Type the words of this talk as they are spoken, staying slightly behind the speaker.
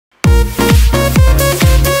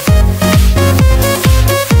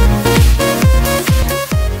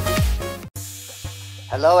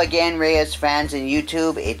Hello again, Reyes fans in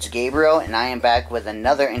YouTube. It's Gabriel, and I am back with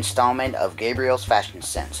another installment of Gabriel's Fashion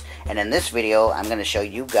Sense. And in this video, I'm going to show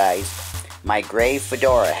you guys my gray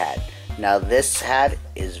fedora hat. Now, this hat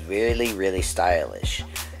is really stylish.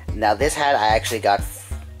 Now, this hat I actually got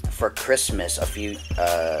for Christmas I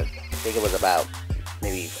think it was about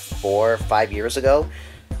maybe 4 or 5 years ago.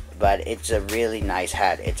 But it's a really nice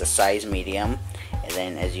hat. It's a size medium. And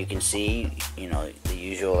then, as you can see, you know, the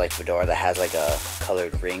usual like fedora that has like a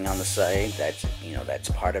colored ring on the side. That's, you know, that's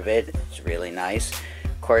part of it. It's really nice.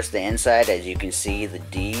 Of course, the inside, as you can see, the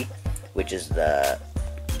D, which is the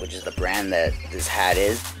brand that this hat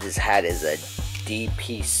is. This hat is a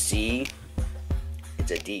DPC.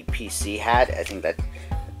 It's a DPC hat. I think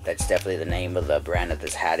that's definitely the name of the brand that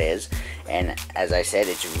this hat is. And as I said,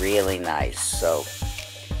 it's really nice. So.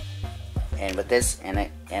 And with this, and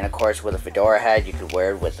of course with a fedora hat, you could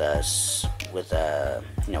wear it with a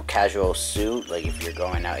you know, casual suit. Like if you're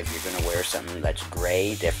going out, if you're gonna wear something that's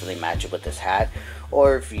gray, definitely match it with this hat.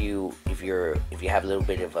 Or if you have a little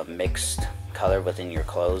bit of a mixed color within your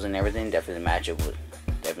clothes and everything, definitely match it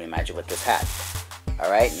with this hat. All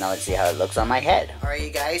right, now let's see how it looks on my head. All right, you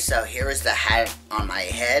guys. So here is the hat on my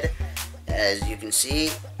head. As you can see,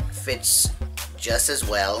 fits just as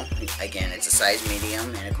well. Again, it's a size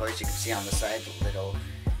medium, and of course you can see on the side the little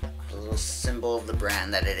symbol of the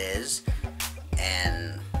brand that it is.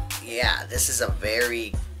 And yeah, this is a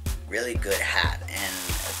really good hat. And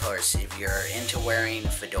of course, if you're into wearing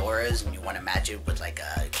fedoras and you want to match it with like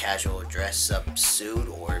a casual dress up suit,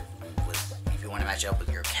 or if you want to match it up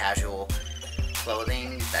with your casual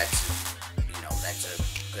clothing, that's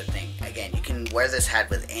a good thing. Again, you can wear this hat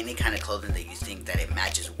with any kind of clothing that you think that it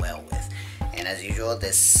matches well with. And as usual,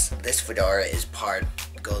 this fedora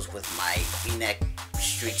goes with my V-neck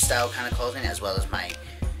street style kind of clothing, as well as my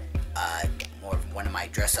one of my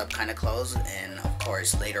dress up kind of clothes. And of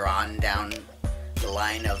course, later on down the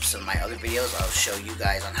line of some of my other videos, I'll show you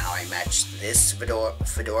guys on how I match this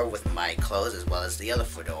fedora with my clothes, as well as the other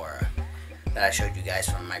fedora that I showed you guys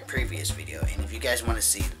from my previous video. And if you guys want to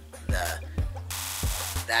see that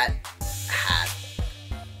hat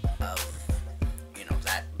of, you know,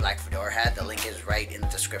 that black fedora hat, the link is right in the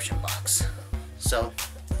description box, so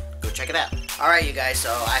go check it out. Alright, you guys,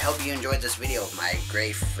 so I hope you enjoyed this video of my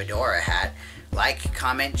gray fedora hat. Like,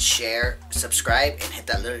 comment, share, subscribe, and hit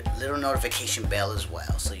that little notification bell as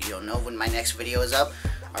well, so you'll know when my next video is up.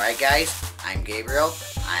 Alright guys, I'm Gabriel,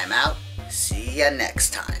 I am out, see ya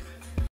next time.